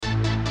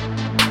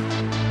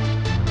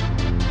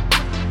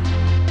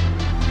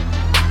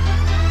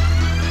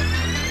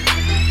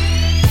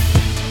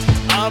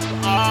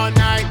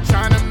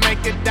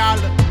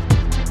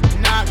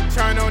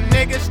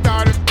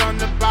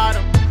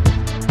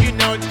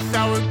that's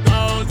how it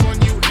goes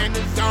when you in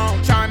the zone.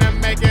 Tryna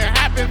make it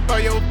happen for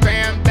your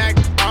fam back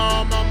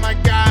home. Oh my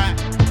God,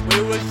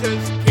 we was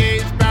just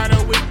kids about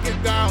a week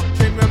ago,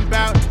 dreaming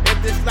about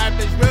if this life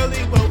is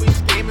really what we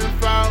scheming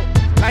for.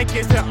 Like,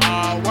 is it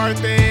all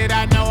worth it?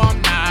 I know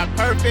I'm not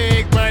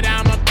perfect, but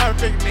I'm a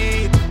perfect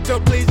me, so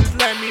please just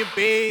let me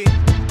be.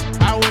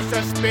 I wish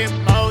I spent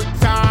more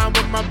time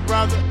with my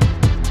brother.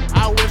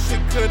 I wish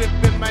it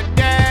could've been my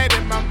dad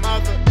and my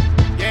mother.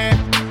 Yeah,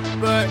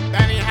 but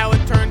that ain't how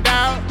it turned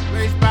out.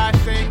 Raised by a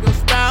single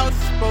spouse,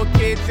 4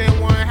 kids in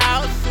one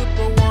house,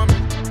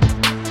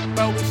 superwoman.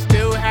 But we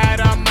still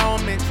had our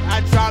moments.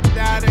 I dropped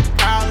out of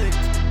college,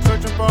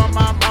 searching for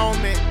my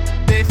moment.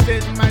 This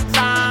is my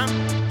time,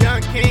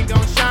 young king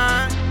gon'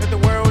 shine. Got the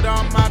world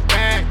on my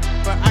back,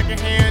 but I can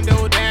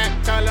handle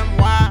that. Tell them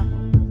why.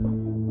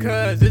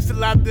 Cause it's the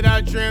life that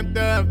I dreamt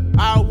of.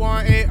 I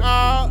want it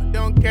all,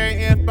 don't care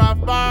if I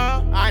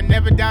fall. I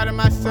never doubted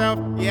myself,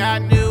 yeah, I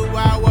knew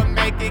I would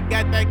make it.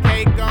 Got that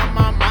cake on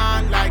my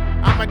mind like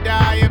I'm a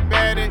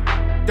diabetic.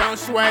 Don't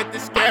sweat the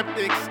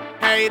skeptics,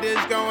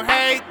 haters gon'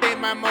 hate. They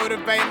might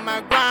motivate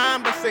my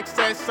grind, but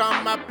success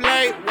on my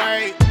plate,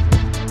 wait.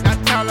 Now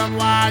tell them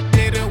why I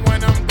did it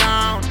when I'm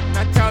gone.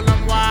 Now tell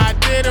them why I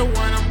did it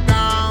when I'm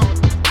gone.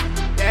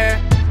 Yeah,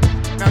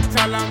 now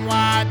tell them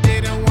why I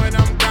did it when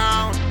I'm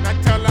gone.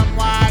 Now tell them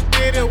why I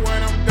did it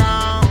when I'm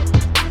gone.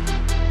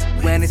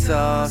 When it's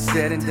all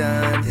said and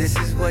done, this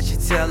is what you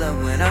tell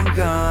them when I'm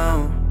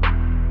gone.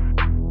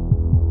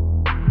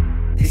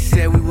 They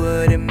said we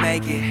wouldn't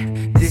make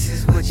it. This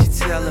is what you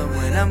tell them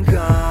when I'm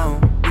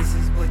gone. This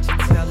is what you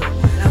tell them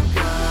when I'm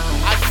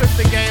gone. I took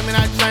the game and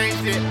I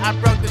changed it. I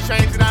broke the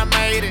chains and I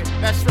made it.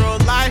 That's real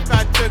life,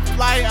 I took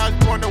flight. I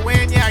was born to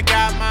win, yeah, I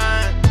got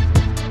mine.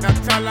 Now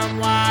tell them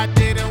why I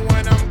did it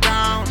when I'm gone.